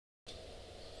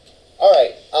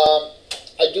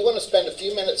I do want to spend a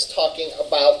few minutes talking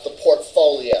about the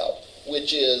portfolio,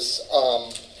 which is, I'm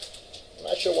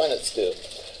not sure when it's due.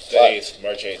 The 8th,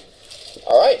 March 8th.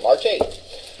 All right, March 8th.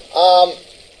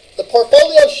 The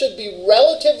portfolio should be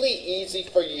relatively easy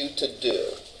for you to do.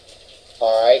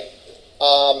 All right.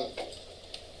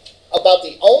 About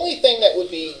the only thing that would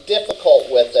be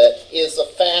difficult with it is the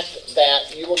fact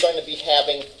that you are going to be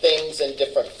having things in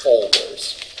different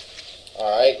folders.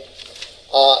 All right.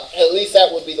 At least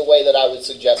that would be the way that I would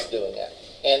suggest doing it.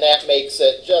 And that makes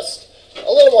it just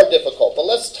a little more difficult. But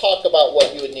let's talk about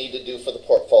what you would need to do for the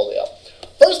portfolio.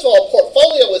 First of all,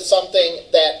 portfolio is something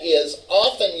that is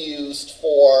often used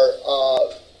for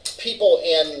people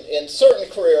in certain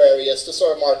career areas to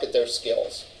sort of market their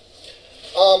skills.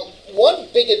 One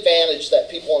big advantage that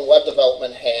people in web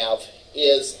development have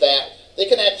is that they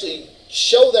can actually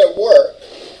show their work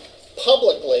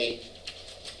publicly,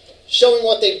 showing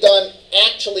what they've done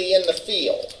actually in the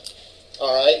field.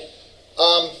 All right.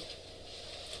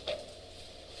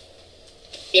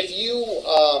 If you,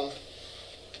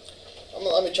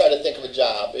 let me try to think of a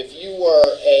job. If you were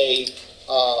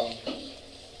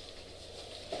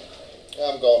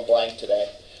I'm going blank today.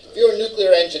 If you were a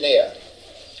nuclear engineer,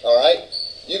 all right,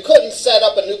 you couldn't set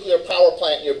up a nuclear power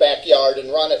plant in your backyard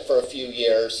and run it for a few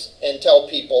years and tell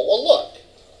people, well,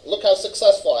 look how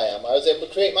successful I am. I was able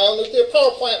to create my own nuclear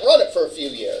power plant and run it for a few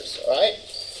years, all right?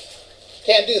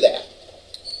 Can't do that.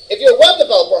 If you're a web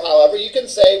developer, however, you can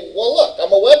say, well, look,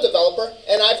 I'm a web developer,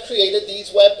 and I've created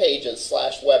these web pages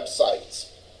 / websites.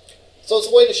 So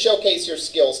it's a way to showcase your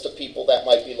skills to people that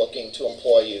might be looking to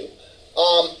employ you.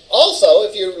 Also,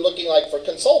 if you're looking like for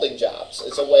consulting jobs,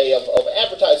 it's a way of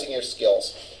advertising your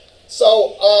skills.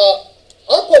 So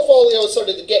our portfolio is sort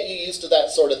of to get you used to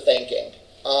that sort of thinking.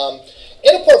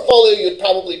 In a portfolio, you'd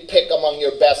probably pick among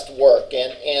your best work.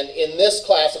 And in this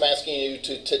class, I'm asking you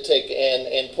to take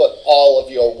and put all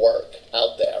of your work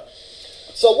out there.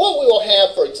 So what we will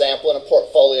have, for example, in a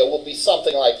portfolio will be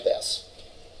something like this.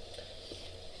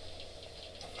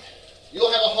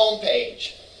 You'll have a home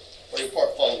page for your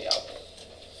portfolio.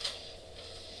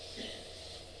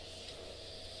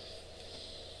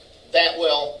 That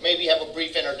will maybe have a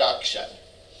brief introduction.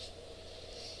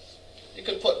 You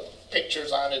can put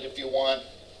pictures on it if you want,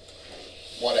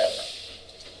 whatever.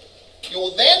 You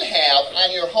will then have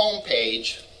on your home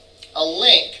page a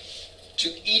link to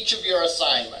each of your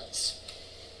assignments.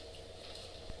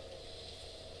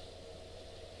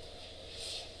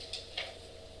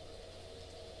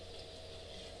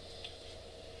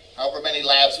 However many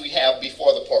labs we have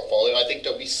before the portfolio, I think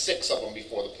there'll be 6 of them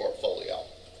before the portfolio.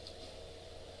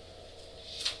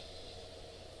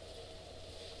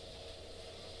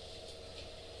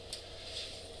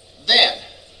 Then,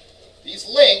 these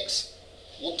links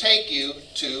will take you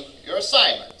to your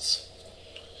assignments.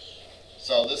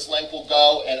 So this link will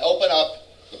go and open up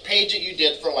the page that you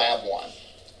did for Lab 1.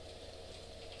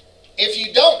 If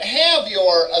you don't have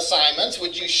your assignments,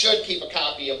 which you should keep a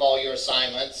copy of all your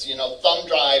assignments, you know, thumb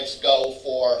drives go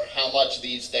for how much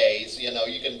these days? You know,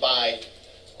 you can buy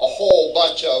a whole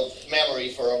bunch of memory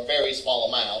for a very small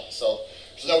amount, so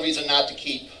there's no reason not to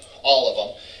keep all of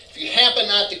them. If you happen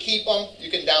not to keep them,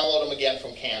 you can download them again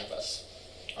from Canvas.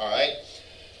 All right?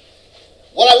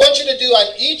 What I want you to do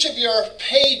on each of your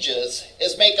pages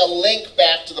is make a link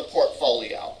back to the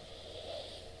portfolio.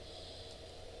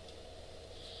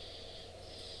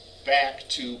 Back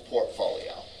to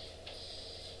portfolio.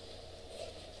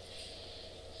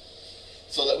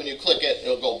 So that when you click it,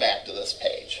 it'll go back to this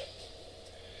page.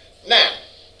 Now,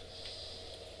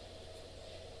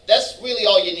 that's really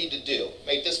all you need to do.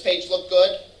 Make this page look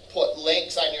good. Put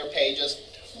links on your pages.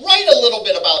 Write a little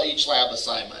bit about each lab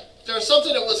assignment. If there's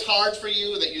something that was hard for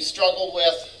you, that you struggled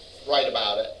with, write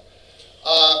about it.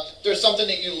 If there's something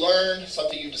that you learned,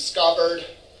 something you discovered,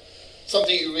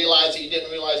 something you realized that you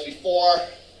didn't realize before,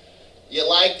 you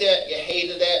liked it, you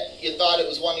hated it, you thought it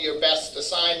was one of your best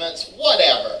assignments,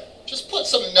 whatever. Just put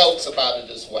some notes about it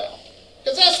as well.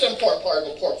 Because that's an important part of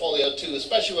a portfolio too,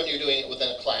 especially when you're doing it within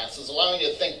a class, is allowing you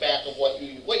to think back of what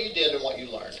you did and what you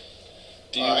learned.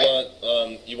 Do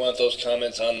you want those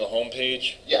comments on the home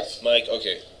page? Yes. Mike,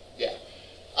 okay. Yeah,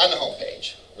 on the home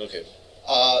page. Okay.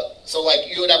 So like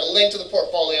you would have a link to the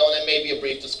portfolio and then maybe a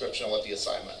brief description of what the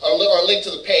assignment, or a link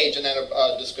to the page and then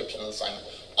a description of the assignment.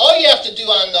 All you have to do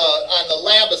on the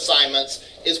lab assignments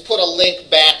is put a link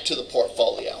back to the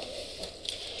portfolio.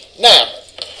 Now,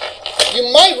 you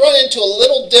might run into a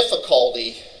little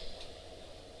difficulty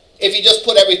if you just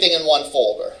put everything in one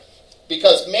folder.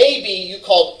 Because maybe you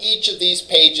called each of these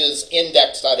pages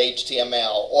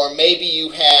index.html, or maybe you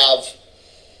have,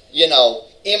 you know,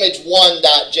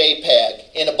 image1.jpg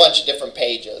in a bunch of different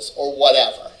pages, or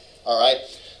whatever. All right?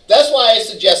 That's why I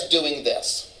suggest doing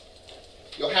this.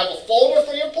 You'll have a folder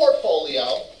for your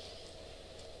portfolio.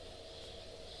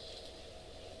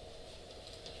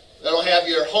 That'll have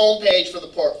your home page for the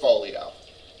portfolio.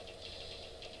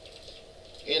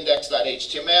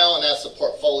 Index.html, and that's the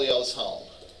portfolio's home.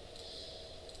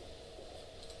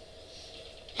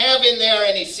 Have in there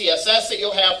any CSS that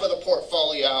you'll have for the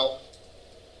portfolio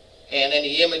and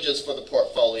any images for the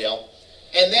portfolio.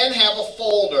 And then have a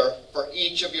folder for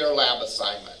each of your lab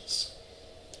assignments.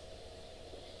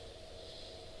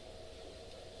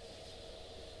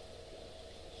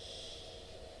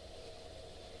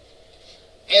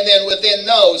 And then within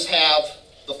those have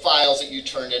the files that you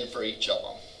turned in for each of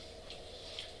them.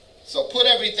 So put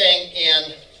everything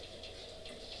in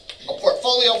a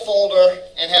portfolio folder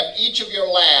and have each of your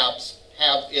labs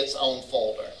have its own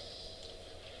folder.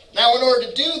 Now in order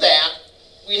to do that,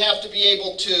 we have to be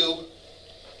able to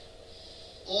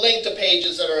link to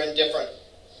pages that are in different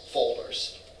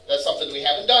folders. That's something we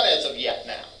haven't done as of yet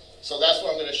now. So that's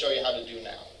what I'm going to show you how to do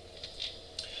now.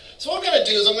 So what I'm going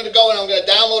to do is I'm going to go and I'm going to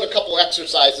download a couple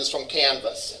exercises from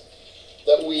Canvas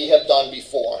that we have done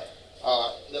before,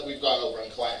 that we've gone over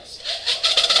in class.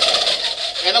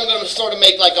 And I'm going to sort of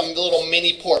make like a little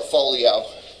mini portfolio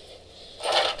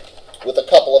with a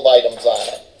couple of items on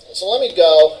it. So let me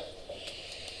go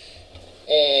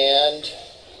and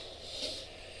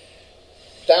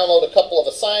download a couple of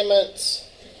assignments.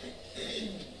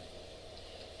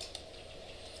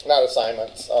 Not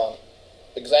assignments,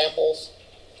 examples.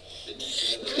 Didn't you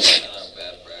say that it's kind of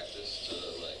bad practice to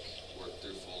work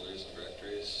through folders and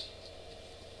directories?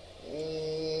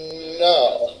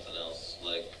 No. Something else,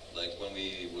 like when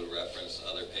we would reference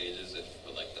other pages, if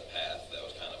for the path, that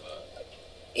was kind of a.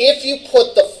 If you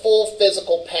put the full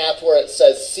physical path where it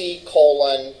says C:,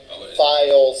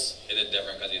 files. Is it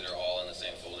different because these are all in the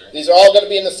same folder? These are all going to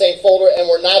be in the same folder, and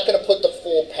we're not going to put the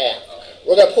full path. Okay.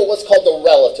 We're going to put what's called the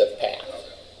relative path.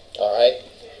 Okay. All right.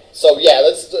 So yeah,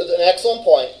 that's an excellent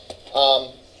point.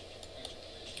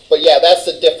 But yeah, that's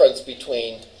the difference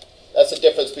between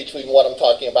what I'm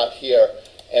talking about here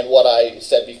and what I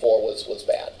said before was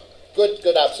bad.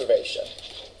 Good observation.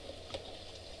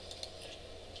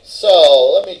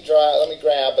 So let me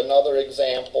grab another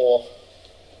example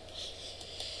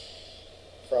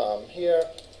from here.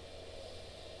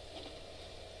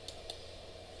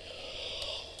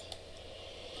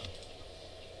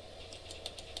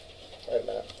 Wait a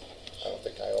minute. I don't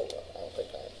think I. There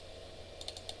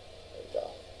we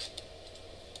go.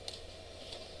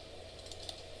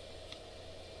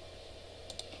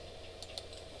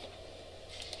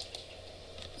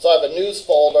 So I have a news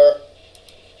folder.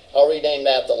 I'll rename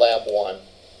that the Lab 1.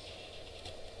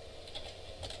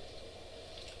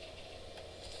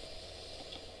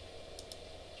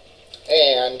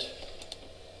 And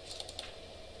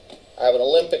I have an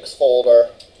Olympics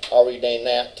folder. I'll rename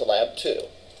that to Lab 2.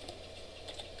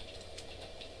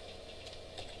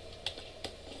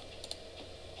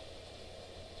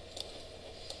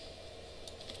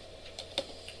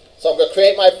 So I'm going to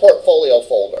create my portfolio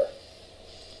folder.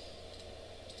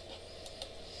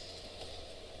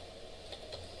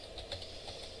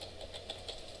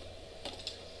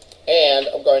 And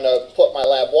I'm going to put my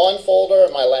Lab 1 folder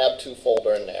and my Lab 2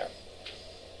 folder in there.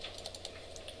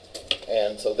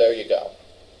 And so there you go.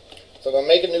 So I'm going to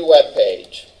make a new web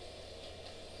page.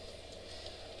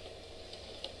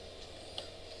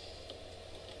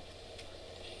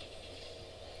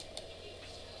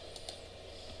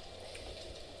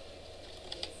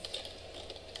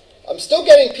 I'm still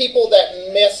getting people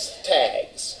that miss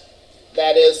tags.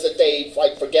 That is, that they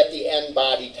forget the end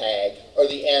body tag or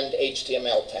the end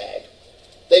HTML tag.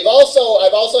 I've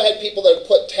also had people that have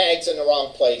put tags in the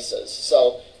wrong places.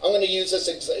 So I'm going to use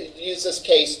this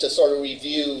case to sort of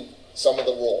review some of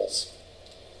the rules.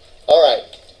 All right,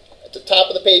 at the top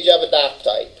of the page you have a doc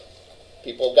type.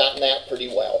 People have gotten that pretty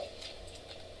well.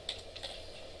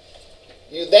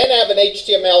 You then have an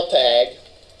HTML tag,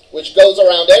 which goes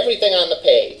around everything on the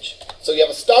page. So you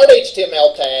have a start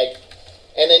HTML tag,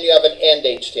 and then you have an end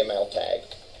HTML tag.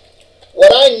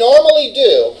 What I normally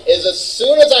do is as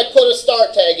soon as I put a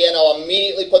start tag in, I'll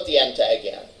immediately put the end tag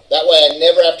in. That way I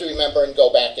never have to remember and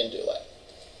go back and do it.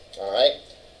 All right?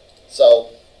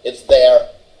 So it's there.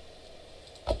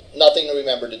 Nothing to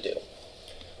remember to do.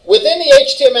 Within the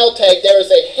HTML tag, there is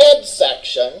a head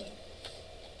section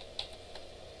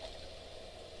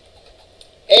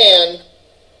and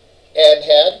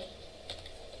head,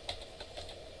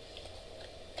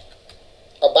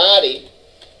 a body,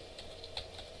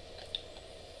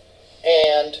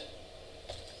 and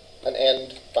an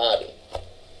end body.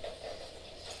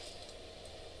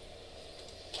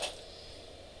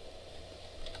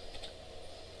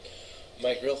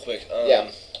 Mike, real quick.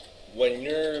 Yeah. When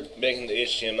you're making the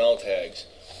HTML tags,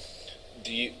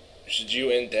 should you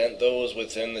indent those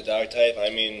within the doc type? I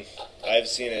mean, I've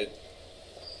seen it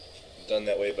done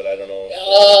that way, but I don't know.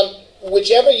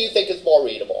 Whichever you think is more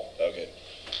readable. Okay.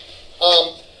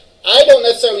 I don't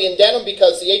necessarily indent them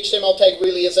because the HTML tag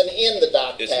really isn't in the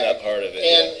doc tag. It's not part of it.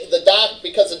 And the doc,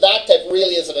 because the doc type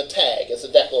really isn't a tag, it's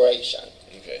a declaration.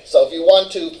 Okay. So if you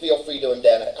want to, feel free to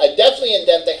indent it. I definitely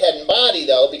indent the head and body,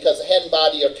 though, because the head and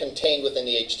body are contained within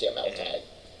the HTML tag.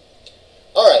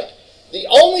 All right. The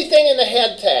only thing in the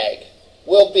head tag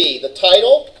will be the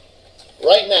title.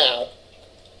 Right now,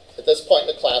 at this point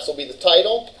in the class, will be the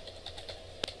title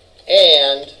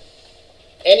and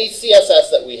any CSS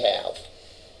that we have.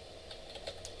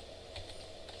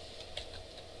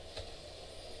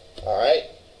 All right.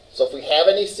 So if we have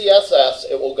any CSS,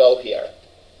 it will go here.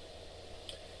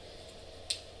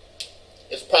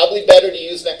 It's probably better to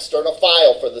use an external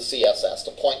file for the CSS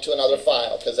to point to another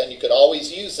file, because then you could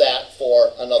always use that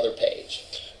for another page.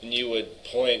 And you would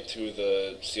point to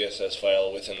the CSS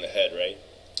file within the head, right?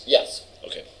 Yes.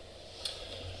 Okay.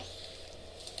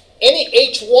 Any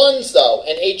H1s, though,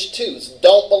 and H2s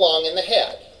don't belong in the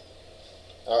head.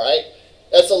 All right?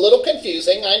 That's a little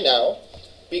confusing, I know,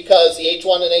 because the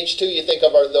H1 and H2 you think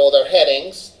of are, though, they're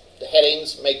headings. The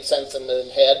headings make sense in the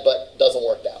head, but it doesn't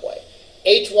work that way.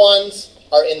 H1s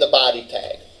are in the body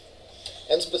tag.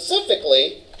 And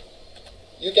specifically,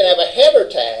 you can have a header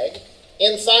tag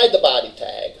inside the body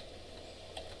tag.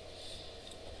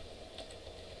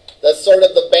 That's sort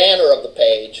of the banner of the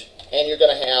page, and you're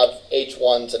going to have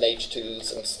H1s and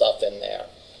H2s and stuff in there.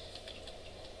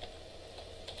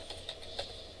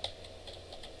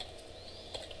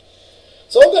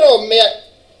 So I'm going to omit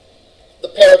the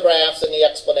paragraphs and the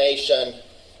explanation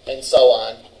and so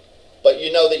on, but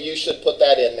you know that you should put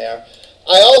that in there.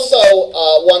 I also,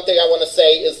 one thing I want to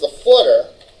say is the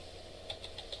footer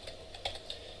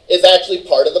is actually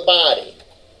part of the body.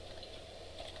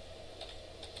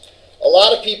 A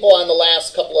lot of people on the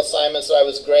last couple assignments that I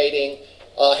was grading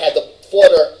had the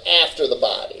footer after the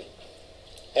body.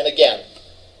 And again,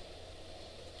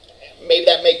 maybe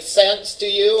that makes sense to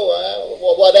you,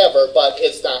 well, whatever, but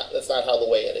that's not how the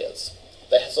way it is.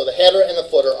 So the header and the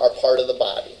footer are part of the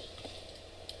body.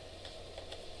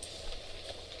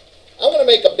 I'm going to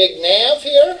make a big nav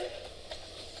here.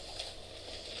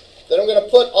 Then I'm going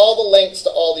to put all the links to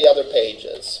all the other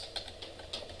pages.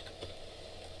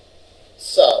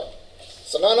 So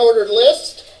it's an unordered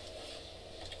list.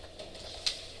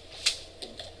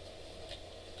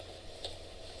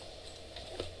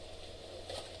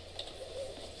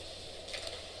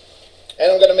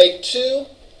 And I'm going to make 2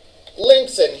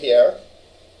 links in here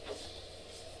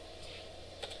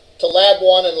to Lab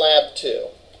 1 and Lab 2.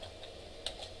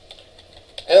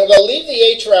 And I'm going to leave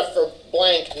the href for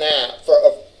blank now.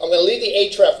 I'm going to leave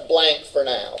the href blank for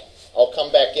now. I'll come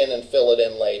back in and fill it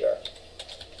in later.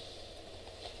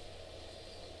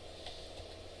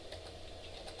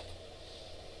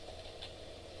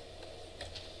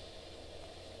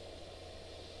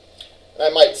 And I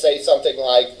might say something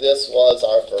like, this was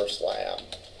our first lab.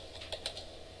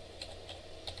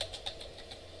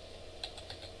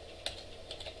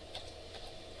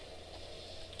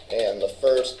 And the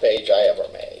first page I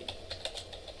ever made.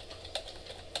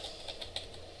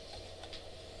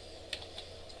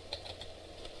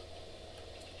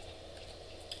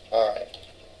 All right.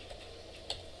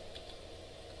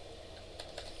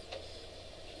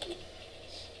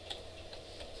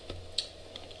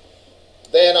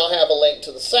 Then I'll have a link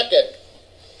to the second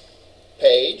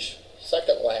page,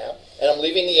 second lab, and I'm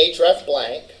leaving the href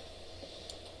blank.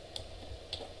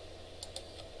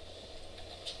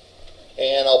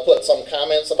 And I'll put some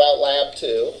comments about Lab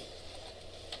 2.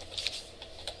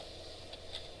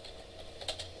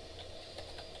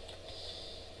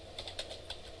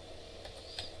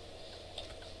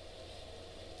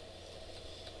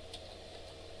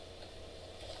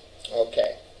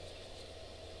 Okay.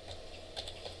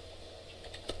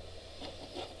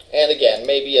 And again,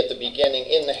 maybe at the beginning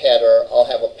in the header, I'll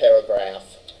have a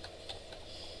paragraph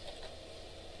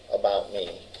about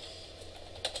me.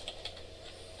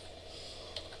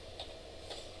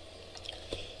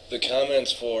 The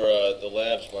comments for the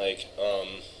labs, Mike,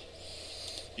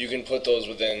 you can put those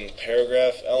within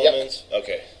paragraph elements? Yep.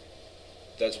 Okay.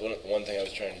 That's one thing I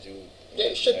was trying to do. Yeah,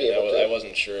 you should be able to. I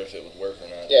wasn't sure if it would work or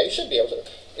not. Yeah, you should be able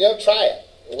to. Try it.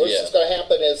 The worst that's going to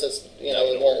happen is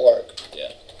it won't work.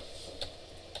 Yeah.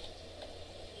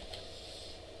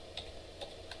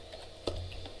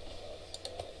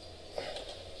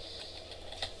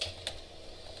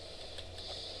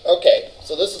 Okay,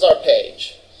 so this is our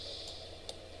page.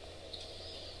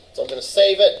 So going to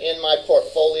save it in my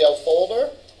portfolio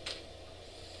folder.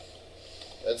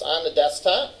 It's on the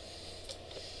desktop,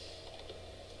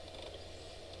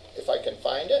 if I can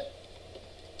find it.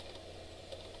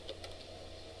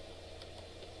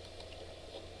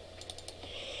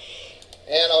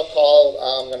 And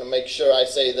I'm going to make sure I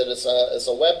say that it's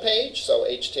a web page, so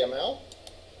HTML.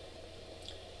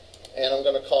 And I'm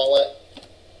going to call it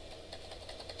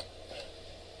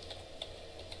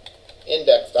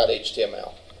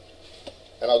index.html.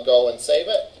 And I'll go and save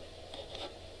it.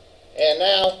 And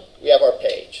now we have our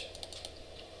page.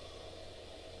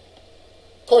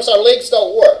 Of course, our links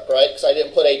don't work, right? Because I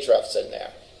didn't put hrefs in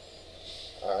there.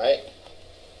 All right.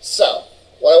 So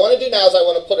what I want to do now is I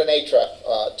want to put an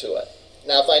href to it.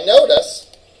 Now, if I notice,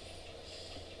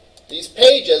 these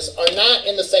pages are not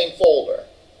in the same folder.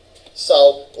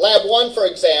 So Lab 1, for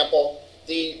example,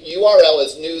 the URL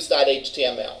is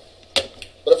news.html.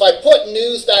 But if I put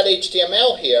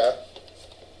news.html here,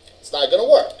 it's not going to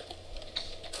work.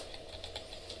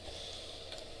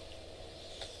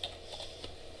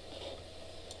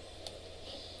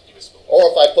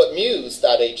 Or if I put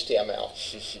muse.html,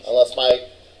 unless my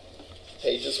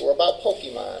pages were about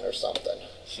Pokemon or something.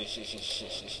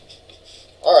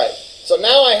 All right, so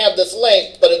now I have this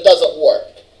link, but it doesn't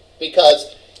work.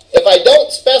 Because if I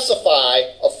don't specify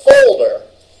a folder,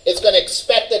 it's going to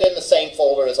expect it in the same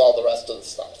folder as all the rest of the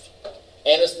stuff.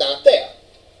 And it's not there.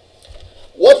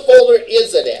 What folder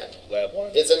is it in? Lab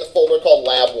 1. It's in the folder called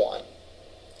Lab 1.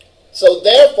 So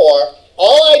therefore,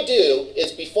 all I do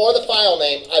is before the file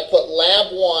name, I put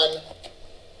lab1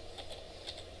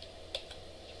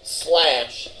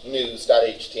 /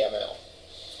 news.html.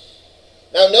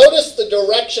 Now notice the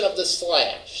direction of the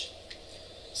slash.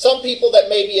 Some people that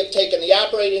maybe have taken the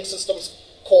operating systems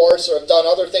course or have done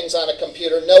other things on a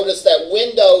computer notice that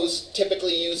Windows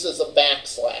typically uses a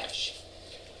backslash.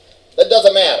 That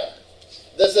doesn't matter.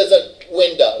 This isn't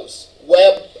Windows.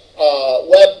 Web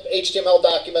HTML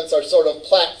documents are sort of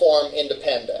platform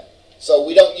independent. So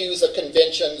we don't use the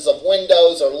conventions of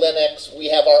Windows or Linux. We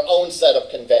have our own set of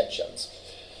conventions.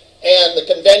 And the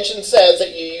convention says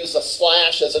that you use a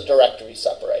slash as a directory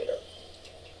separator.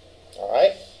 All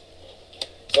right?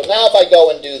 So now if I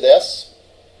go and do this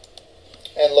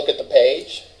and look at the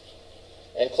page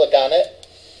and click on it,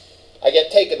 I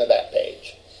get taken to that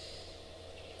page.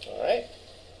 All right?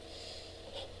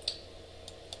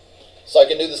 So I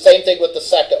can do the same thing with the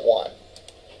second one.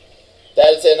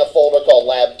 That is in a folder called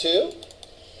Lab 2,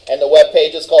 and the web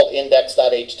page is called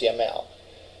index.html.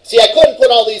 See, I couldn't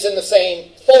put all these in the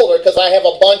same folder because I have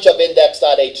a bunch of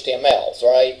index.htmls,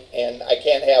 right? And I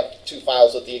can't have two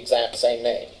files with the exact same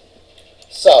name.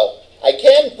 So I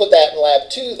can put that in Lab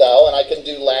 2, though, and I can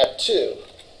do Lab 2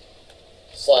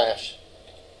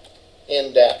 /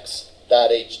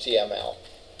 index.html.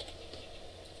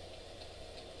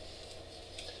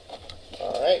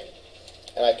 All right,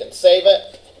 and I can save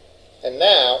it, and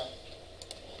now,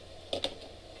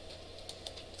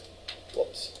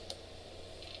 whoops,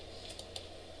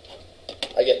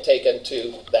 I get taken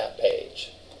to that page.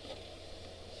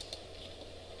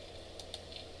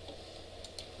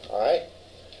 All right,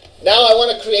 now I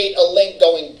want to create a link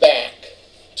going back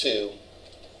to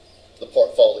the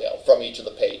portfolio from each of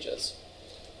the pages.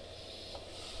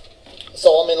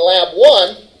 So I'm in Lab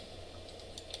 1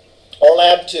 or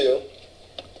Lab 2.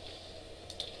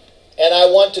 And I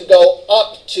want to go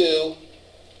up to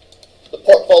the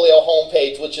portfolio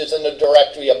homepage, which is in the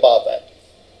directory above it.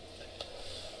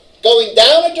 Going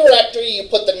down a directory, you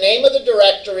put the name of the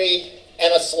directory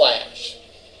and a slash.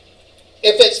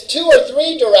 If it's 2 or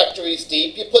 3 directories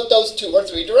deep, you put those 2 or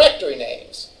 3 directory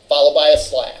names, followed by a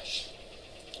slash.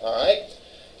 All right?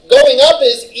 Going up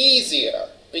is easier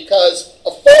because a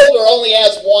folder only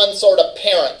has one sort of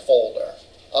parent folder.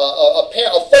 A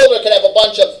folder could have a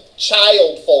bunch of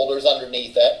child folders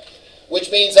underneath it, which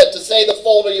means that to say the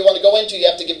folder you want to go into, you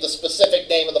have to give the specific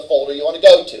name of the folder you want to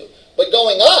go to. But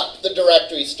going up the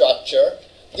directory structure,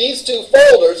 these 2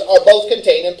 folders are both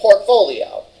contained in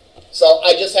portfolio. So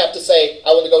I just have to say I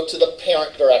want to go to the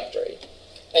parent directory.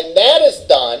 And that is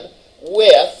done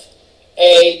with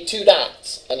a 2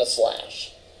 dots and a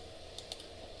slash.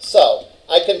 So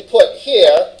I can put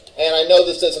here, and I know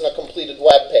this isn't a completed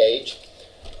web page,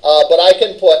 but I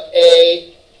can put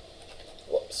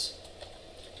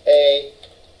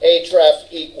href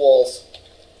equals ...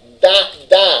 /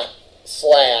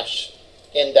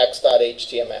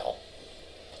 index.html.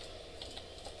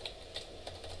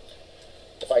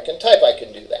 If I can type, I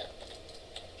can do that.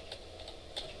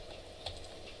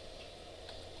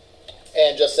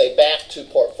 And just say back to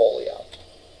portfolio.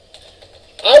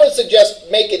 I would suggest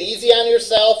make it easy on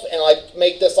yourself and like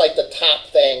make this like the top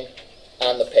thing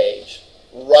on the page.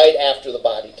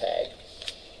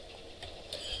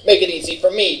 easy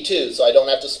for me, too, so I don't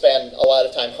have to spend a lot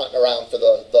of time hunting around for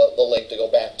the link to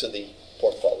go back to the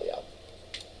portfolio.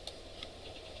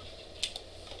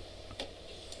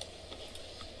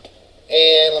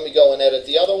 And let me go and edit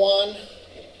the other one.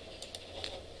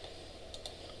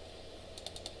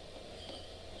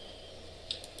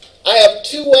 I have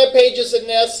 2 web pages in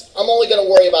this. I'm only going to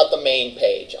worry about the main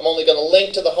page. I'm only going to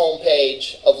link to the home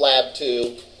page of Lab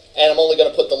 2, and I'm only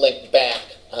going to put the link back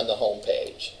on the home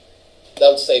page.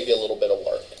 That'll save you a little bit of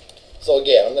work. So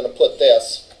again, I'm going to put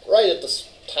this right at the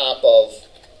top of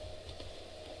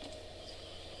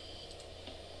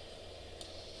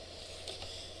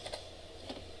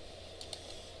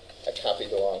I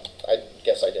copied the wrong, I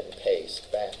guess I didn't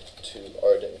paste back to,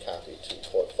 or didn't copy to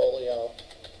portfolio.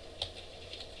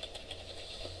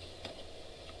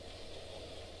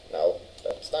 No,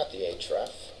 that's not the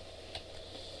href.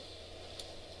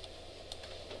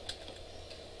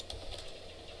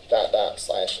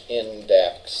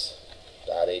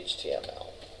 ./index.html.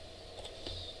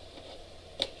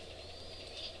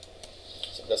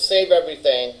 So I'm going to save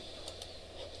everything.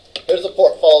 Here's the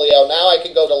portfolio. Now I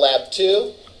can go to Lab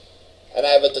 2, and I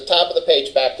have at the top of the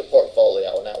page back to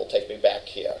portfolio, and that will take me back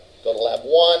here. Go to Lab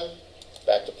 1,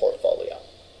 back to portfolio.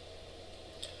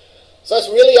 So that's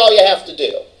really all you have to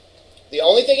do. The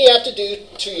only thing you have to do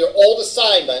to your old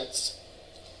assignments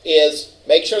is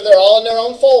make sure they're all in their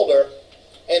own folder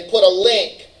and put a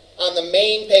link on the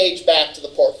main page back to the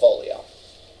portfolio.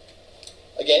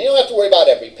 Again, you don't have to worry about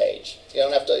every page. You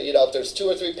don't have to, if there's 2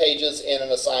 or 3 pages in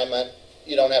an assignment,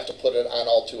 you don't have to put it on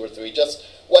all 2 or 3, just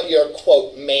what your,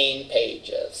 quote, main page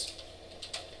is.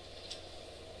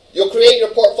 You'll create your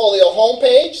portfolio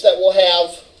homepage that will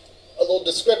have a little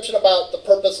description about the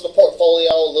purpose of the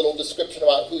portfolio, a little description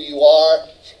about who you are,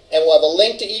 and we'll have a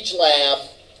link to each lab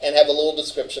and have a little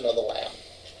description of the lab.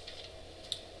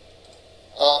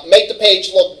 Make the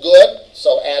page look good,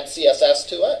 so add CSS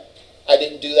to it. I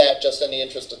didn't do that just in the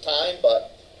interest of time,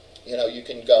 but you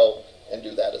can go and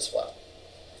do that as well.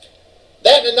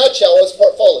 That in a nutshell is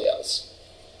portfolios.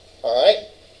 All right?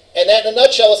 And that in a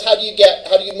nutshell is how do you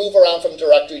move around from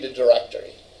directory to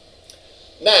directory.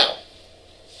 Now,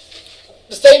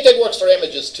 the same thing works for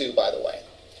images too, by the way.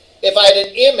 If I had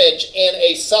an image in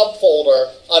a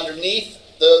subfolder underneath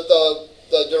the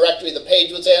directory the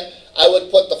page was in, I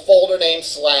would put the folder name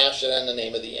 / and then the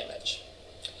name of the image.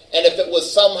 And if it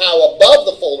was somehow above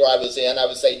the folder I was in, I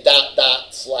would say .. /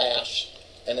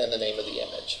 and then the name of the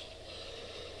image.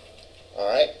 All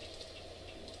right?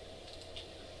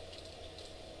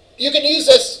 You can use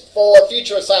this for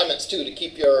future assignments too, to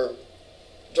keep your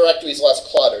directories less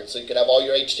cluttered. So you can have all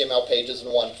your HTML pages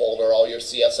in one folder, all your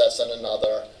CSS in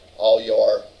another, all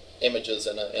your images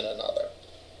in another.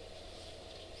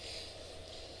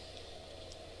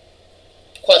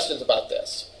 Questions about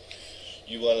this?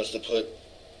 You want us to put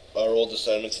our old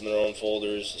assignments in their own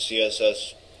folders,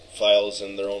 CSS files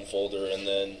in their own folder, and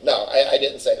then... No, I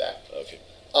didn't say that. Okay.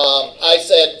 I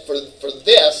said for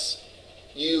this,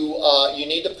 you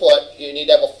need to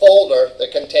have a folder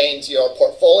that contains your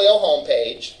portfolio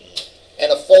homepage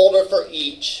and a folder for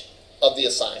each of the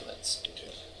assignments.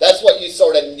 Okay. That's what you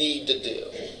sort of need to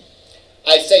do.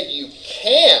 I said you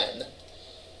can,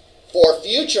 for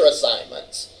future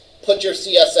assignments, put your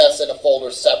CSS in a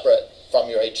folder separate from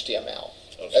your HTML.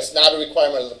 Okay. That's not a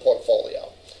requirement of the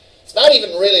portfolio. It's not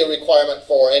even really a requirement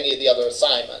for any of the other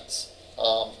assignments.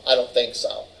 I don't think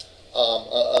so,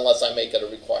 unless I make it a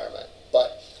requirement.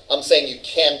 But I'm saying you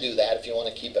can do that if you want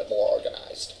to keep it more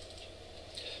organized.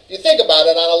 If you think about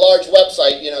it, on a large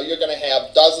website, you're going to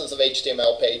have dozens of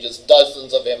HTML pages,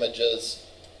 dozens of images,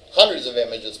 hundreds of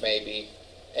images maybe,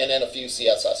 and then a few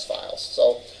CSS files.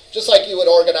 So just like you would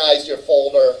organize your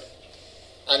folder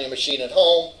on your machine at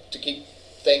home to keep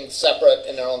things separate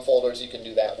in their own folders, you can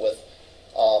do that with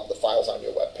the files on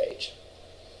your web page.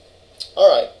 All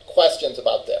right, questions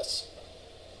about this?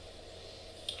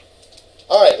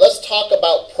 All right, let's talk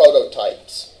about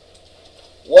prototypes.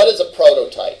 What is a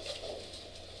prototype?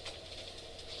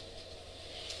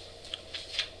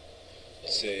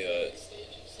 Say,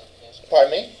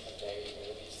 Pardon me?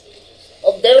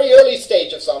 A very early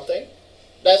stage of something.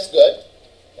 That's good.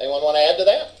 Anyone want to add to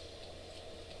that?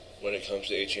 when it comes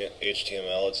to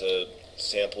HTML, it's a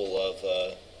sample of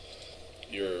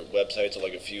your website, so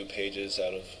like a few pages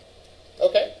out of...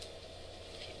 Okay.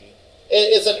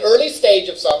 It's an early stage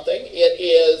of something. It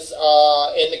is,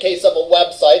 in the case of a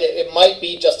website, it might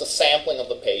be just a sampling of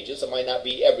the pages. It might not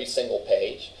be every single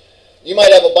page. You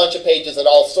might have a bunch of pages that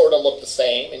all sort of look the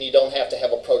same, and you don't have to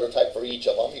have a prototype for each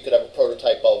of them. You could have a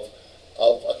prototype of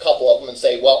a couple of them and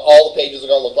say, well, all the pages are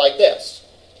going to look like this.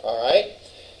 All right?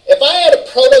 If I had a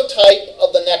prototype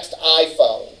of the next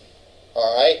iPhone,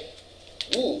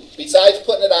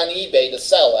 eBay to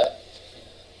sell it,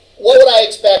 what would I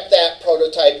expect that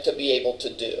prototype to be able to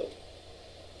do?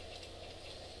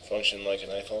 Function like an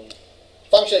iPhone?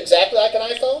 Function exactly like an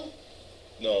iPhone?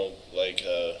 No, like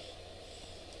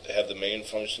have the main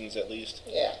functions at least?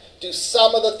 Yeah. Do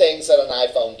some of the things that an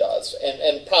iPhone does,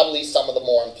 and probably some of the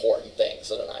more important things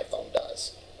that an iPhone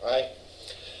does, right?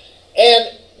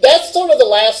 And that's sort of the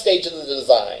last stage of the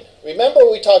design. Remember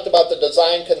we talked about the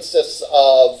design consists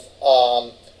of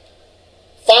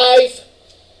 5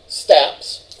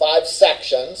 steps, 5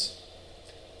 sections.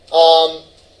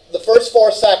 The first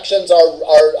 4 sections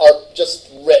are just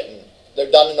written.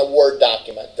 They're done in a Word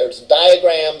document. There's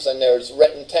diagrams and there's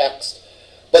written text,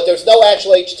 but there's no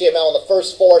actual HTML in the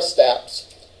first 4 steps.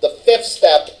 The 5th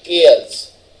step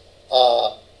is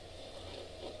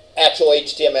actual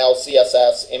HTML,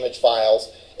 CSS, image files.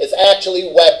 It's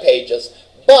actually web pages,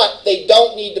 but they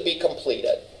don't need to be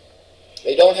completed.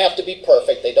 They don't have to be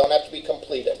perfect. They don't have to be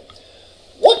completed.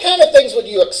 What kind of things would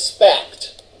you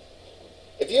expect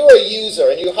if you were a user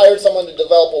and you hired someone to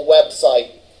develop a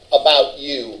website about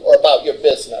you or about your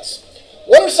business?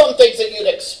 What are some things that you'd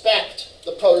expect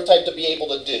the prototype to be able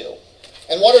to do?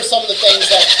 And what are some of the things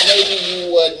that maybe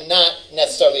you would not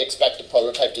necessarily expect a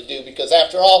prototype to do? Because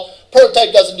after all,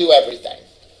 prototype doesn't do everything.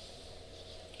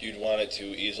 You'd want it to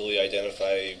easily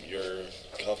identify your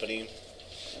company.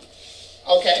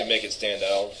 Okay. To make it stand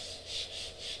out.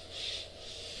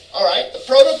 All right. The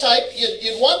prototype,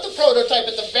 you'd want the prototype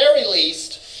at the very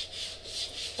least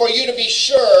for you to be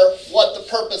sure what the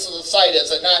purpose of the site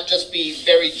is and not just be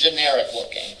very generic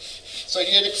looking. So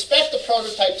you'd expect the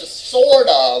prototype to sort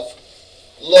of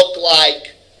look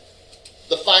like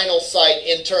the final site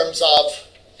in terms of,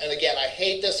 and again, I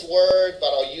hate this word, but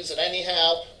I'll use it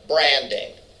anyhow,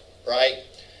 branding, right?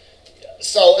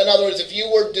 So in other words, if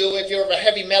you're a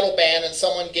heavy metal band and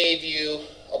someone gave you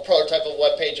a prototype of a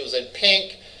web page that was in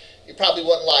pink, you probably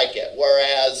wouldn't like it.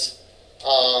 Whereas,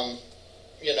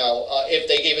 if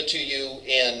they gave it to you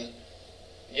in,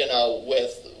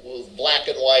 with black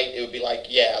and white, it would be like,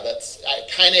 yeah, I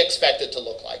kind of expect it to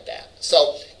look like that.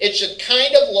 So it should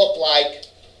kind of look like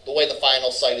the way the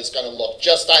final site is going to look,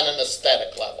 just on an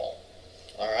aesthetic level.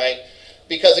 All right?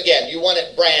 Because again, you want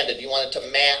it branded. You want it to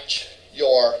match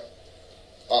your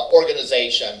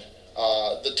organization,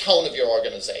 the tone of your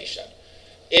organization.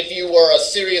 If you were a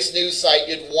serious news site,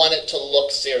 you'd want it to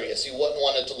look serious. You wouldn't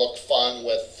want it to look fun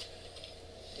with,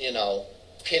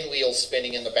 pinwheels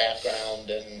spinning in the background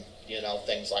and,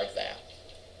 things like that.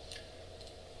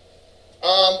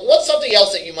 What's something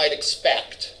else that you might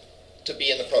expect to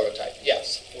be in the prototype?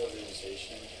 Yes?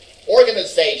 Organization.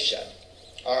 Organization.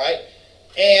 All right?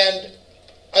 And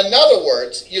in other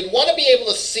words, you'd want to be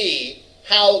able to see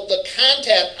how the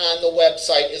content on the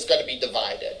website is going to be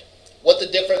divided, what the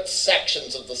different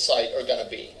sections of the site are going to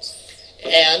be,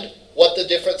 and what the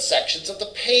different sections of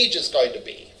the page is going to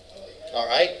be. All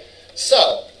right?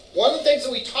 So, one of the things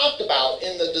that we talked about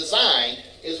in the design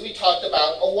is we talked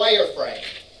about a wireframe.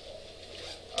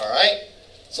 All right?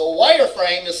 So a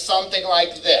wireframe is something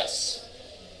like this.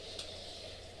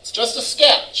 It's just a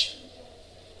sketch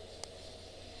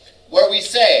where we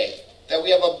say that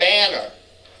we have a banner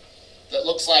that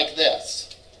looks like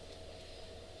this.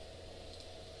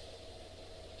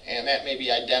 And that maybe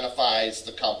identifies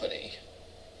the company.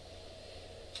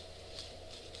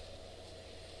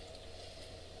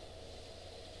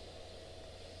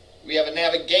 We have a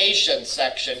navigation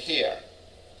section here.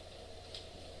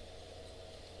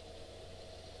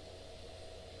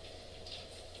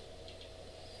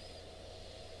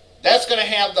 That's going to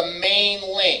have the main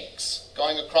links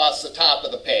going across the top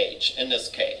of the page in this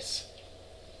case.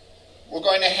 We're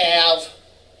going to have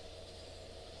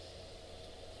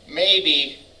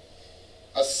maybe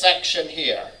a section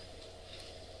here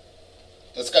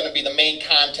that's going to be the main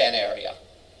content area.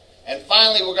 And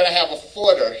finally, we're going to have a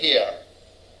footer here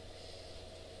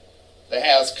that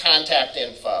has contact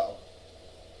info.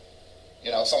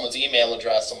 Someone's email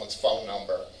address, someone's phone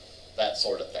number, that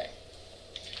sort of thing.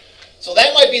 So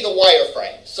that might be the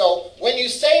wireframe. So when you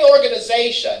say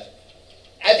organization,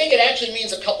 I think it actually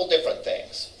means a couple different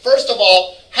things. First of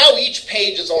all, how each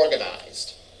page is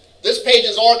organized. This page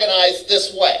is organized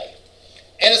this way.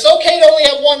 And it's okay to only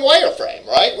have one wireframe,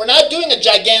 right? We're not doing a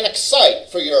gigantic site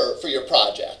for your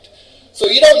project. So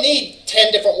you don't need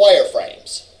 10 different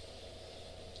wireframes.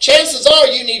 Chances are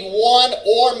you need 1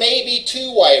 or maybe 2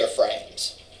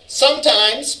 wireframes.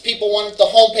 Sometimes people want the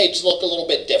home page to look a little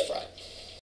bit different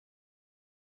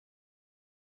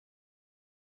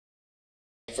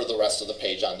for the rest of the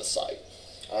page on the site.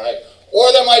 All right?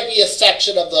 Or there might be a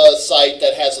section of the site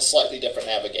that has a slightly different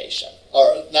navigation,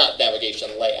 or not navigation,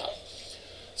 layout.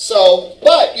 So,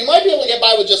 but you might be able to get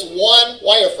by with just one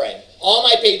wireframe. All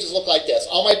my pages look like this.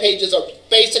 All my pages are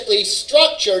basically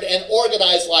structured and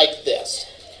organized like this.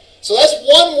 So that's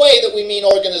one way that we mean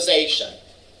organization.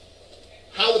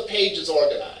 How the page is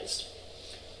organized.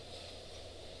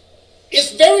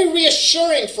 It's very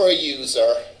reassuring for a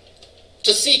user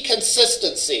to see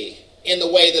consistency in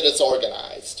the way that it's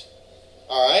organized.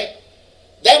 All right?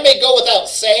 That may go without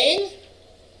saying,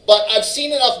 but I've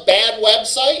seen enough bad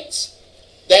websites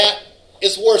that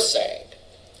it's worth saying.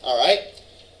 All right?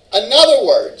 In other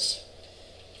words,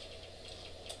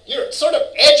 you're sort of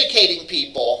educating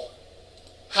people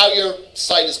how your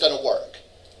site is going to work.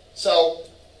 So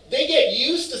they get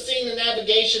used to seeing the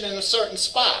navigation in a certain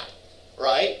spot,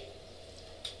 right?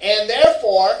 And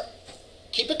therefore,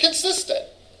 keep it consistent.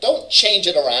 Don't change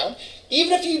it around.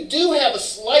 Even if you do have a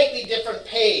slightly different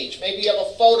page, maybe you have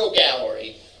a photo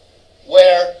gallery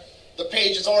where the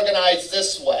page is organized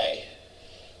this way.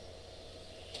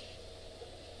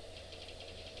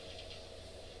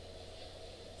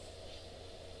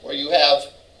 Where you have,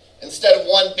 instead of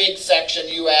one big section,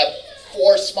 you have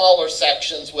 4 smaller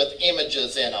sections with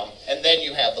images in them, and then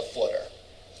you have the footer.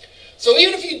 So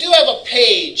even if you do have a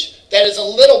page that is a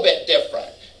little bit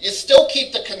different, you still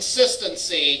keep the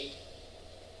consistency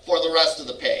for the rest of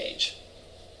the page.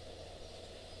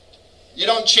 You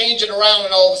don't change it around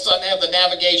and all of a sudden have the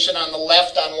navigation on the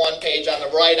left on one page, on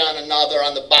the right on another,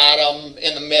 on the bottom,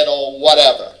 in the middle,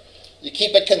 whatever. You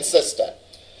keep it consistent.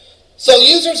 So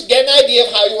users get an idea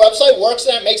of how your website works,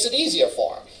 and that makes it easier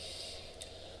for them.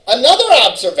 Another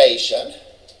observation,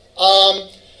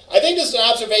 I think this is an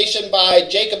observation by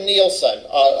Jacob Nielsen,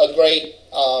 a great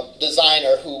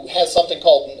designer who has something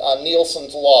called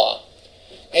Nielsen's Law.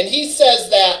 And he says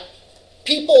that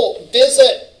people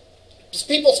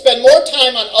spend more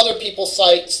time on other people's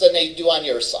sites than they do on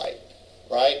your site,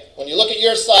 right? When you look at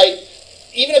your site,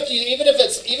 even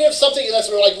if something that's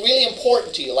really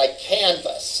important to you, like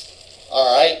Canvas,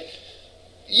 all right?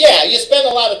 Yeah, you spend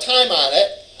a lot of time on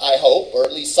it, I hope, or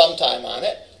at least some time on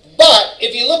it. But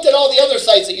if you looked at all the other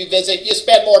sites that you visit, you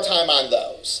spend more time on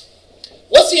those.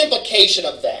 What's the implication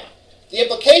of that? The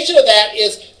implication of that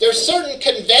is there's certain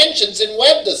conventions in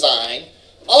web design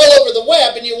all over the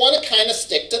web, and you want to kind of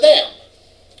stick to them.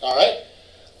 All right?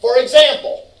 For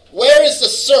example, where is the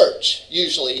search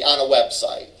usually on a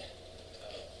website?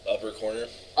 Upper corner.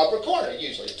 Upper corner,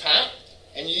 usually. Top,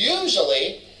 and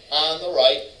usually on the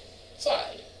right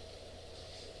side.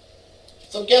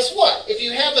 So guess what? If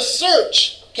you have a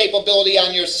search capability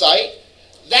on your site,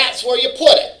 that's where you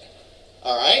put it.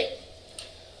 All right?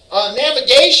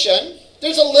 Navigation,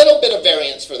 there's a little bit of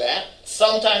variance for that.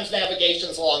 Sometimes navigation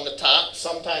is along the top,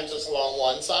 sometimes it's along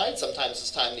one side, sometimes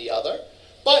it's on the other.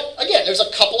 But again, there's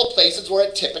a couple of places where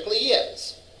it typically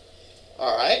is.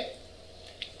 All right?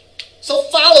 So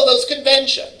follow those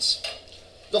conventions.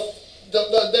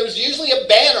 There's usually a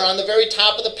banner on the very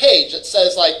top of the page that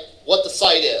says like what the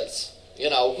site is. You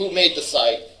know, who made the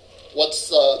site, what's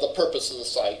the purpose of the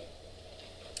site.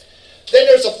 Then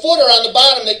there's a footer on the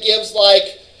bottom that gives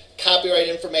like copyright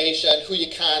information, who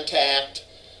you contact,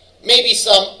 maybe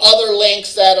some other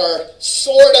links that are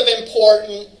sort of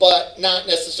important but not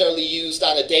necessarily used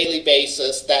on a daily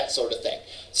basis, that sort of thing.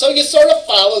 So you sort of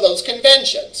follow those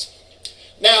conventions.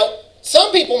 Now,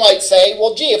 some people might say,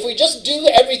 well, gee, if we just do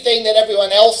everything that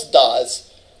everyone else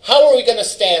does, how are we going to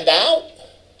stand out?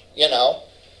 You know,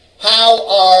 how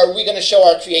are we going to show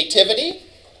our creativity?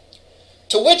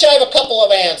 To which I have a couple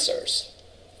of answers.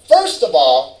 First of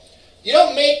all, you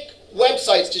don't make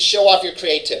websites to show off your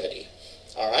creativity.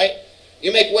 All right?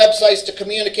 You make websites to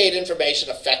communicate information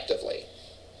effectively.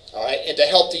 All right? And to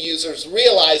help the users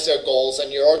realize their goals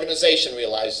and your organization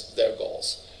realize their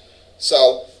goals.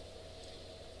 So,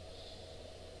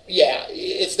 yeah,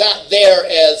 it's not there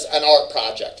as an art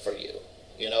project for you.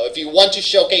 You know, if you want to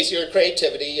showcase your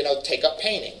creativity, you know, take up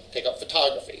painting, take up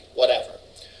photography, whatever.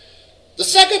 The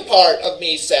second part of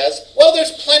me says, well,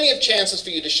 there's plenty of chances for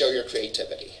you to show your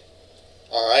creativity.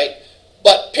 All right?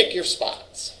 But pick your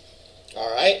spots.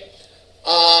 All right?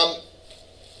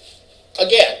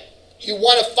 Again, you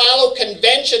want to follow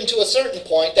convention to a certain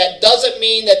point. That doesn't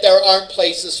mean that there aren't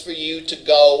places for you to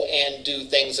go and do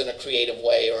things in a creative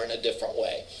way or in a different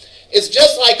way. It's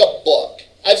just like a book.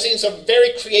 I've seen some very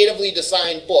creatively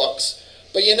designed books,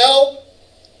 but you know,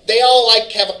 they all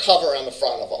like have a cover on the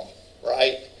front of them,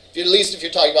 right? At least if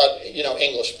you're talking about, you know,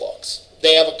 English books.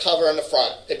 They have a cover in the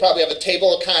front. They probably have a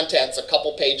table of contents a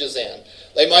couple pages in.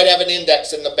 They might have an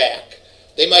index in the back.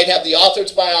 They might have the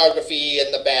author's biography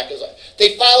in the back.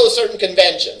 They follow certain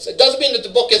conventions. It doesn't mean that the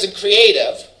book isn't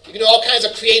creative. You can do all kinds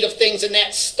of creative things in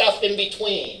that stuff in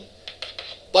between.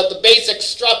 but the basic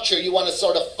structure, you want to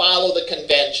sort of follow the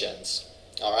conventions.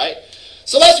 All right?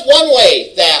 So that's one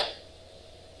way that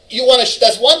you want to,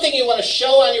 that's one thing you want to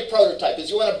show on your prototype, is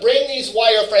you want to bring these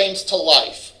wireframes to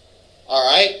life. All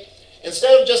right?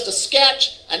 Instead of just a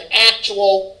sketch, an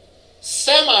actual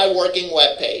semi-working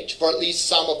web page for at least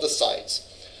some of the sites.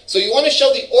 So you want to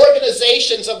show the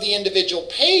organizations of the individual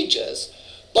pages,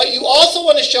 but you also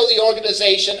want to show the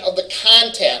organization of the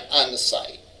content on the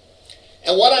site.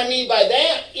 And what I mean by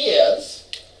that is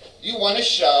you want to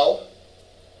show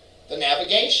the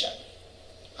navigation.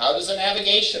 How does the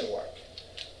navigation work?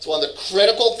 It's one of the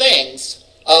critical things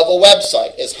of a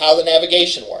website, is how the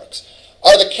navigation works.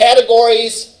 Are the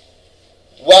categories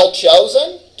well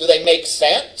chosen? Do they make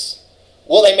sense?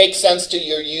 Will they make sense to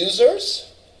your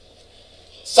users?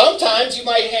 Sometimes you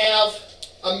might have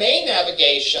a main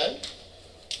navigation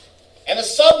and a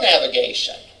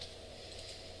sub-navigation.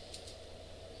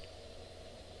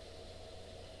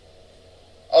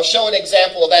 I'll show an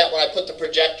example of that when I put the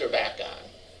projector back on.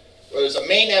 Where there's a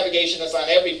main navigation that's on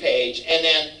every page, and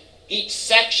then each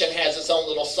section has its own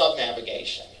little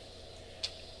sub-navigation.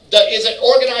 Is it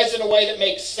organized in a way that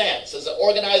makes sense? Is it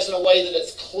organized in a way that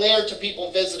it's clear to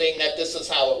people visiting that this is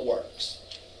how it works?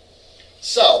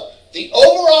 So, the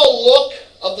overall look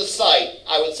of the site,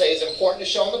 I would say, is important to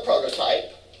show in the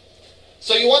prototype.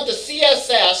 So you want the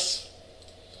CSS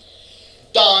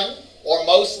done, or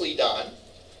mostly done.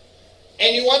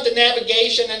 And you want the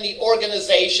navigation and the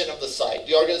organization of the site.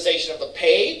 The organization of the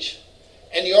page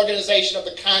and the organization of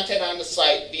the content on the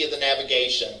site via the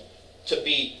navigation to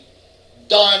be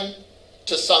done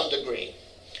to some degree.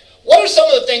 What are some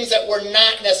of the things that we're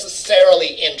not necessarily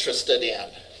interested in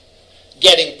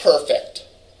getting perfect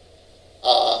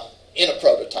in a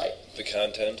prototype? The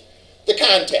content. The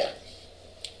content.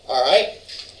 All right?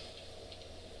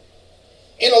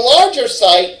 In a larger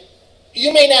site,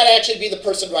 you may not actually be the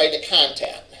person writing the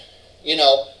content. You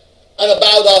know, an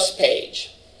About Us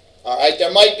page. All right?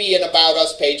 There might be an About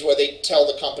Us page where they tell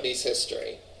the company's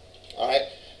history. All right?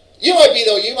 You might be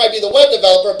the web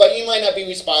developer, but you might not be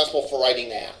responsible for writing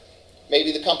that.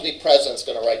 Maybe the company president's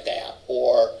going to write that,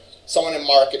 or someone in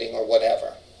marketing, or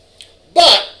whatever.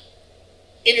 But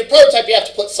in your prototype, you have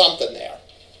to put something there.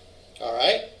 All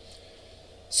right?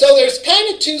 So there's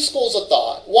kind of two schools of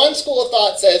thought. One school of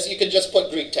thought says you can just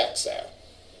put Greek text there.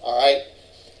 All right?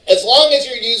 As long as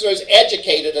your user is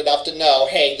educated enough to know,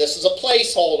 hey, this is a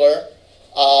placeholder.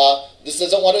 This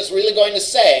isn't what it's really going to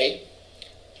say.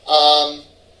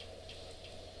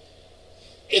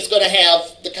 It's going to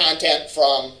have the content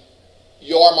from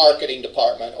your marketing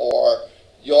department or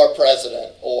your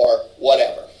president or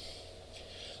whatever.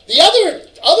 The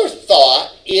other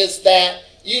thought is that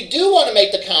you do want to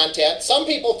make the content, some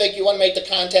people think you want to make the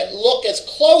content look as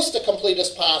close to complete as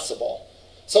possible.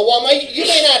 So while you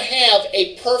may not have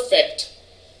a perfect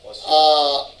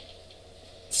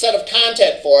set of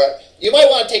content for it, you might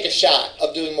want to take a shot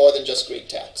of doing more than just Greek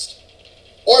text.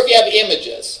 Or if you have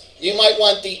images, you might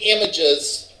want the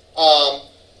images,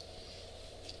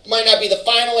 might not be the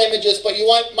final images, but you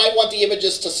might want the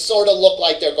images to sort of look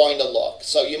like they're going to look.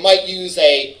 So you might use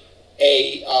a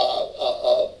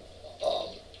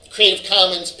Creative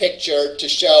Commons picture to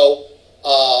show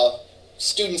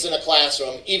students in a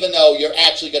classroom, even though you're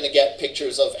actually going to get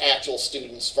pictures of actual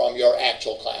students from your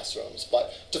actual classrooms.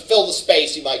 But to fill the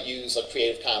space, you might use a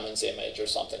Creative Commons image or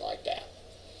something like that.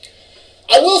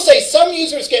 I will say some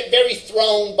users get very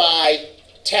thrown by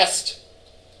test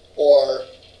or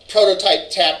prototype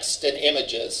text and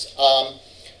images.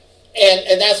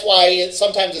 And that's why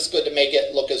sometimes it's good to make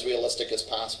it look as realistic as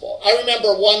possible. I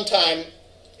remember one time,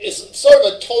 it's sort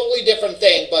of a totally different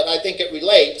thing, but I think it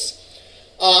relates.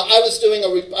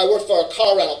 I worked for a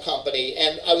car rental company,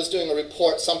 and I was doing a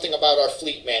report, something about our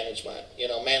fleet management, you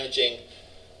know, managing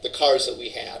the cars that we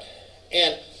had.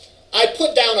 And I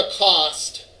put down a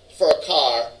cost for a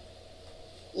car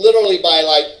literally by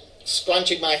like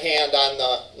scrunching my hand on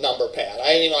the number pad.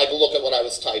 I didn't even look at what I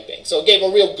was typing. So it gave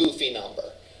a real goofy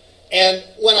number. And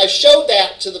when I showed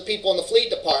that to the people in the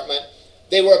fleet department,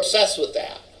 they were obsessed with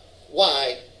that.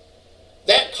 Why?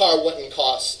 That car wouldn't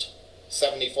cost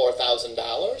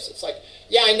 $74,000. It's like,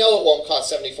 yeah, I know it won't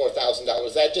cost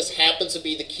 $74,000. That just happens to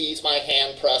be the keys my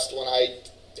hand pressed when I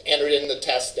entered in the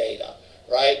test data,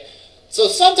 right? So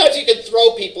sometimes you can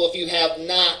throw people if you have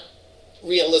not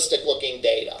realistic looking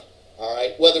data, all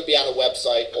right, whether it be on a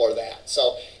website or that.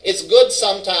 So it's good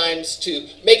sometimes to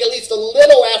make at least a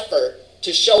little effort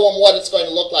to show them what it's going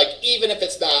to look like, even if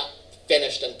it's not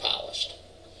finished and polished.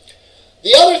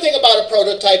 The other thing about a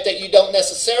prototype that you don't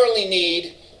necessarily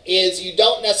need is you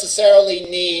don't necessarily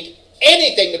need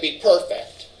anything to be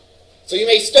perfect. So you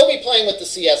may still be playing with the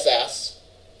CSS,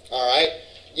 All right?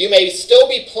 You may still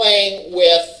be playing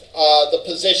with the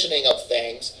positioning of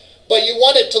things, but you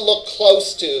want it to look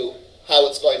close to how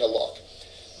it's going to look.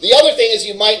 The other thing is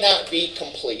you might not be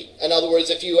complete. In other words,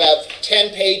 if you have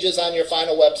 10 pages on your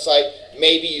final website,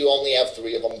 maybe you only have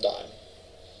 3 of them done.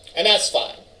 And that's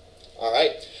fine. All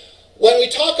right? When we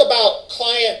talk about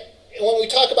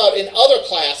in other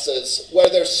classes where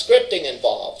there's scripting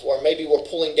involved, or maybe we're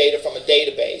pulling data from a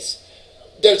database,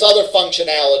 there's other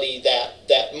functionality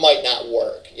that might not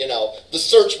work. You know, the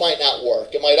search might not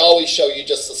work. It might always show you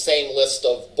just the same list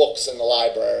of books in the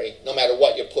library, no matter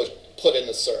what you put in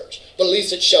the search. But at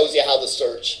least it shows you how the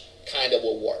search kind of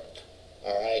will work.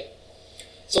 All right?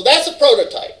 So that's a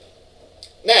prototype.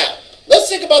 Now, let's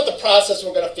think about the process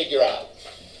we're going to figure out.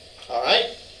 All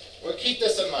right? We'll keep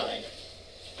this in mind.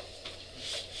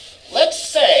 Let's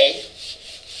say,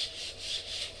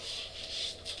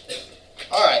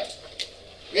 all right,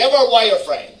 we have our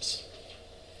wireframes.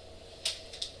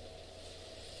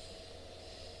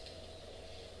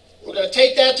 We're going to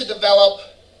take that to develop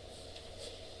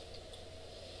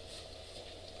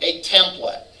a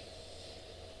template.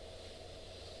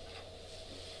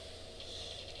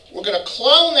 We're going to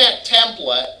clone that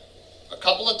template a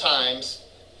couple of times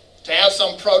to have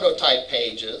some prototype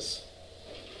pages.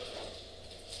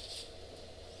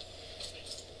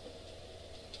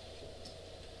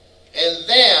 And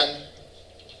then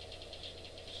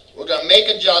we're going to make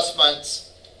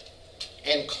adjustments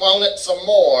and clone it some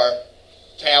more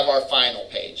to have our final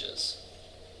pages.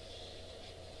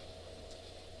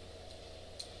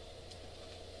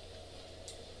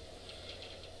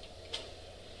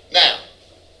 Now,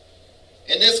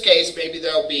 in this case, maybe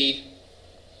there'll be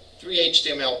 3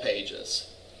 HTML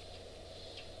pages.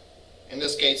 In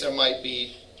this case, there might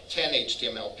be 10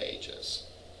 HTML pages.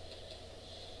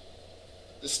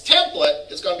 This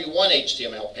template is going to be 1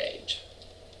 HTML page.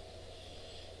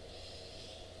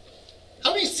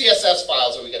 How many CSS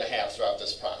files are we going to have throughout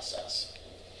this process?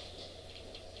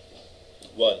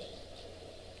 1.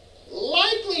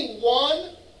 Likely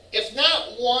 1. If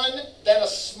not 1, then a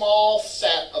small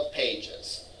set of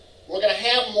pages. We're going to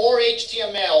have more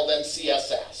HTML than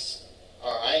CSS.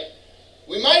 All right?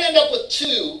 We might end up with 2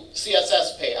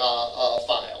 CSS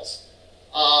files.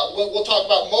 We'll talk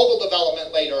about mobile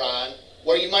development later on,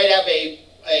 where you might have a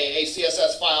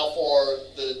CSS file for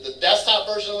the desktop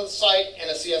version of the site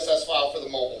and a CSS file for the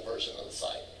mobile version of the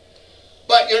site.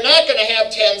 But you're not going to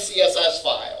have 10 CSS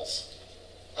files,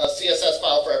 a CSS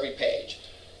file for every page.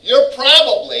 You're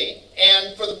probably,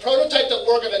 and for the prototype that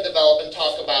we're going to develop and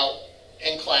talk about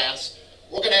in class,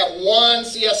 we're going to have 1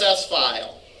 CSS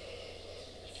file.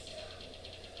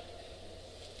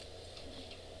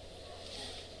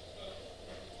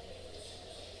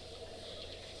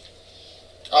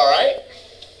 All right?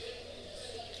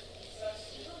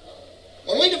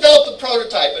 When we develop the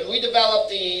prototype, and we develop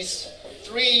these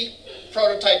 3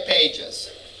 prototype pages,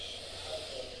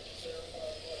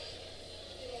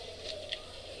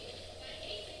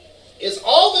 is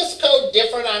all this code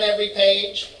different on every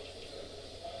page?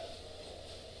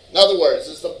 In other words,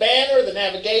 is the banner, the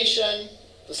navigation,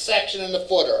 the section, and the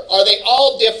footer, are they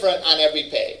all different on every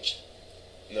page?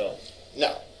 No.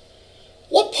 No.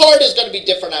 What part is going to be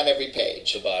different on every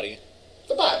page? The body.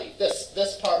 The body.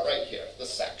 This part right here,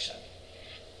 this section.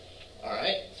 All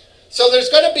right? So there's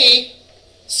going to be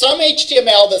some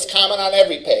HTML that's common on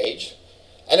every page,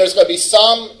 and there's going to be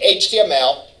some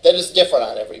HTML that is different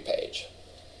on every page.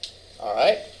 All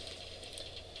right?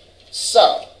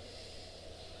 So,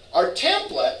 our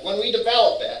template, when we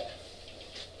develop it,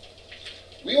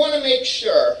 we want to make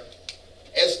sure,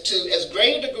 as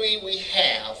great a degree we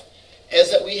have,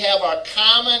 is that we have our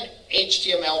common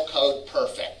HTML code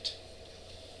perfect.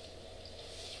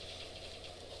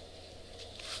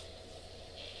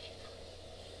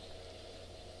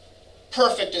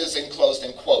 Perfect is enclosed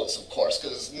in quotes, of course,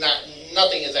 because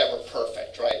nothing is ever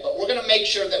perfect, right? But we're going to make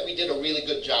sure that we did a really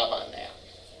good job on that.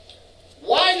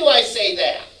 Why do I say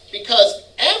that? Because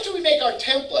after we make our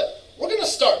template, we're going to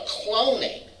start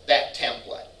cloning that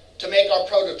template to make our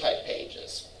prototype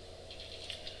pages.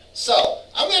 So,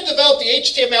 I'm going to develop the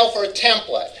HTML for a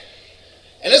template.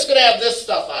 And it's going to have this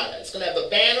stuff on it. It's going to have the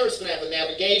banner, it's going to have the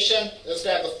navigation, and it's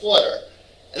going to have the footer.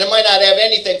 And it might not have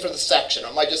anything for the section.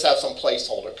 It might just have some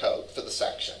placeholder code for the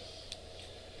section.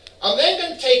 I'm then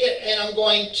going to take it and I'm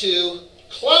going to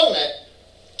clone it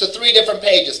to 3 different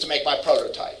pages to make my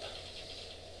prototype.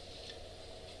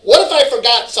 What if I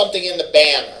forgot something in the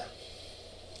banner?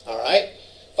 All right?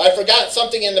 If I forgot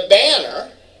something in the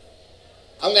banner,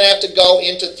 I'm going to have to go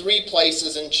into 3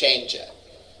 places and change it.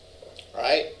 All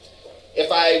right?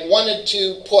 If I wanted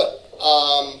to put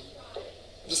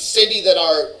the city that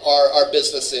our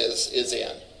business is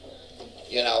in.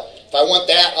 You know, if I want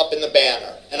that up in the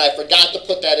banner, and I forgot to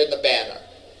put that in the banner.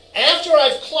 After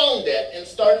I've cloned it and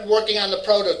started working on the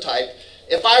prototype,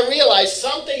 if I realize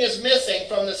something is missing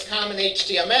from this common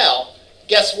HTML,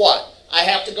 guess what? I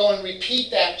have to go and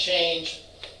repeat that change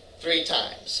 3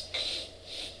 times.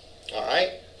 All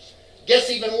right? Gets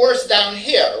even worse down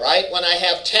here, right, when I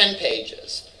have 10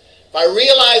 pages. If I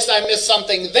realized I missed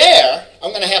something there,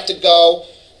 I'm going to have to go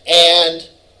and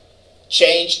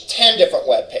change 10 different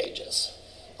web pages.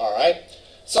 All right?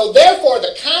 So therefore,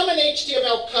 the common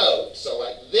HTML code, so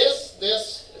like this,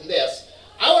 this, and this,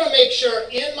 I want to make sure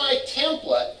in my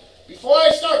template, before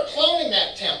I start cloning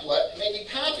that template, making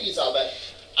copies of it,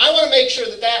 I want to make sure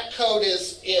that that code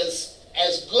is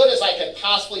as good as I can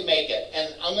possibly make it.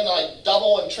 And I'm going to like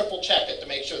double and triple check it to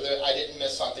make sure that I didn't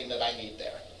miss something that I need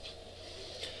there.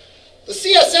 The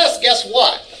CSS, guess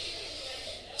what?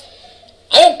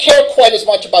 I don't care quite as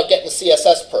much about getting the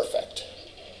CSS perfect.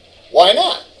 Why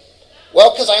not?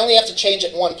 Well, because I only have to change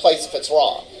it in one place if it's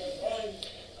wrong.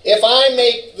 If I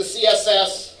make the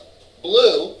CSS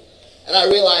blue, and I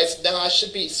realize, no, it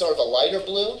should be sort of a lighter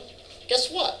blue, guess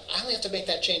what? I only have to make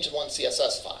that change in one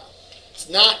CSS file. It's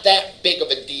not that big of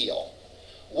a deal.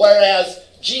 Whereas,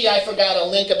 gee, I forgot a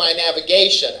link in my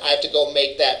navigation, I have to go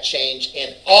make that change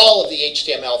in all of the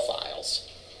HTML files.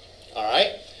 All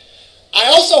right? I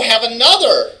also have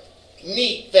another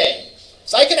neat thing.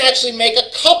 So I can actually make a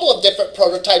couple of different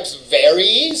prototypes very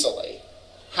easily.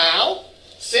 How?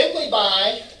 Simply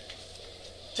by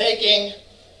taking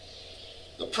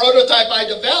the prototype I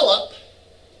develop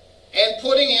and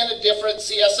putting in a different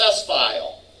CSS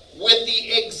file with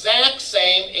the exact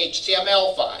same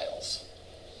HTML files.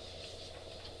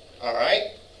 All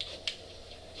right?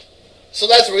 So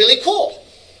that's really cool,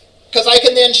 because I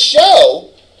can then show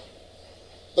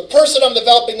the person I'm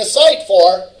developing the site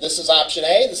for, this is option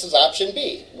A, this is option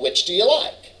B. Which do you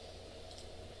like?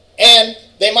 And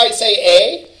they might say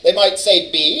A, they might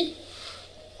say B,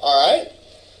 all right?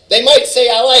 They might say,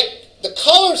 I like the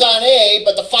colors on A,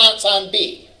 but the font's on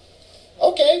B.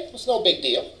 Okay, it's no big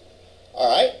deal, all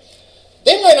right?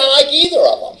 They might not like either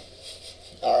of them,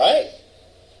 all right?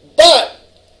 But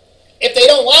if they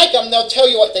don't like them, they'll tell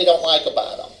you what they don't like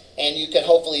about them. And you can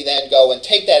hopefully then go and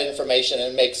take that information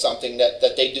and make something that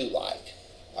they do like.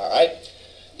 All right?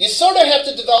 You sort of have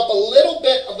to develop a little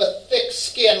bit of a thick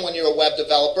skin when you're a web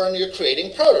developer and you're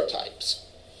creating prototypes.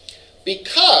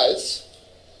 Because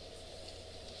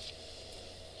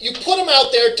you put them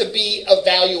out there to be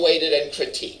evaluated and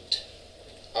critiqued.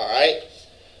 All right?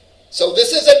 So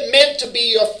this isn't meant to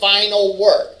be your final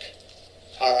work.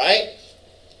 All right?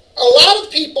 A lot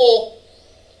of people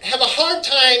have a hard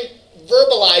time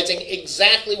verbalizing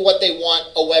exactly what they want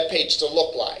a web page to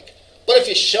look like. But if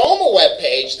you show them a web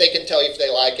page, they can tell you if they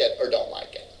like it or don't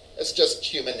like it. It's just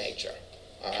human nature.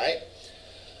 All right?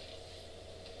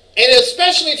 And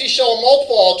especially if you show them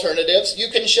multiple alternatives,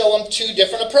 you can show them 2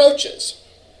 different approaches.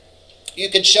 You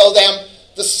can show them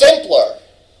the simpler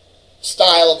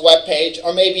style of web page,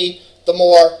 or maybe the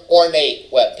more ornate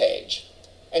web page.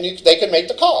 And they can make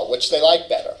the call, which they like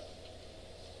better.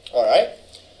 All right?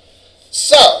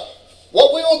 So,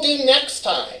 what we will do next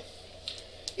time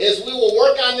is we will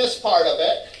work on this part of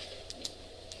it.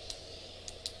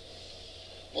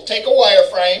 We'll take a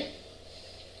wireframe.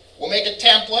 We'll make a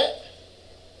template.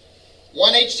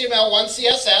 1 HTML, 1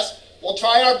 CSS. We'll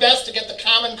try our best to get the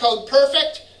common code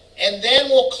perfect, and then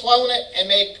we'll clone it and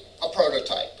make a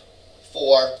prototype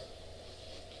for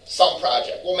some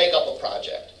project. We'll make up a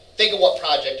project. Think of what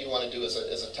project you want to do as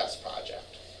a test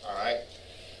project. All right?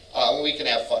 We can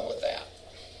have fun with that.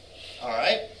 All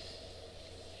right?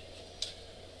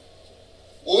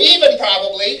 We'll even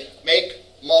probably make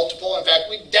multiple, in fact,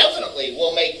 we definitely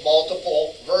will make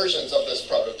multiple versions of this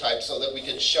prototype so that we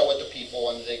could show it to people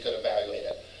and they could evaluate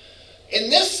it. In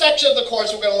this section of the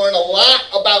course, we're going to learn a lot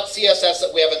about CSS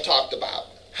that we haven't talked about.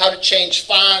 How to change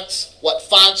fonts, what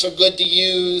fonts are good to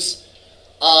use,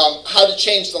 how to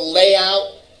change the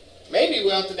layout. Maybe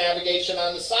we want the navigation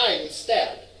on the side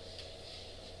instead.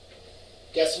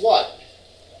 Guess what?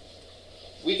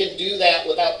 We can do that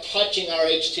without touching our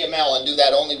HTML and do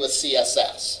that only with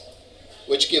CSS,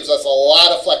 which gives us a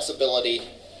lot of flexibility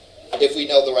if we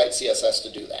know the right CSS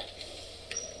to do that.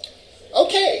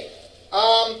 Okay,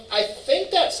 I think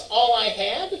that's all I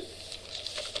had.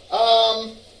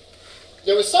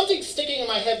 There was something sticking in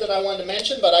my head that I wanted to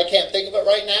mention, but I can't think of it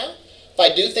right now. If I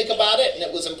do think about it and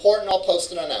it was important, I'll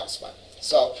post an announcement.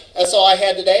 So that's all I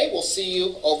had today. We'll see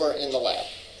you over in the lab.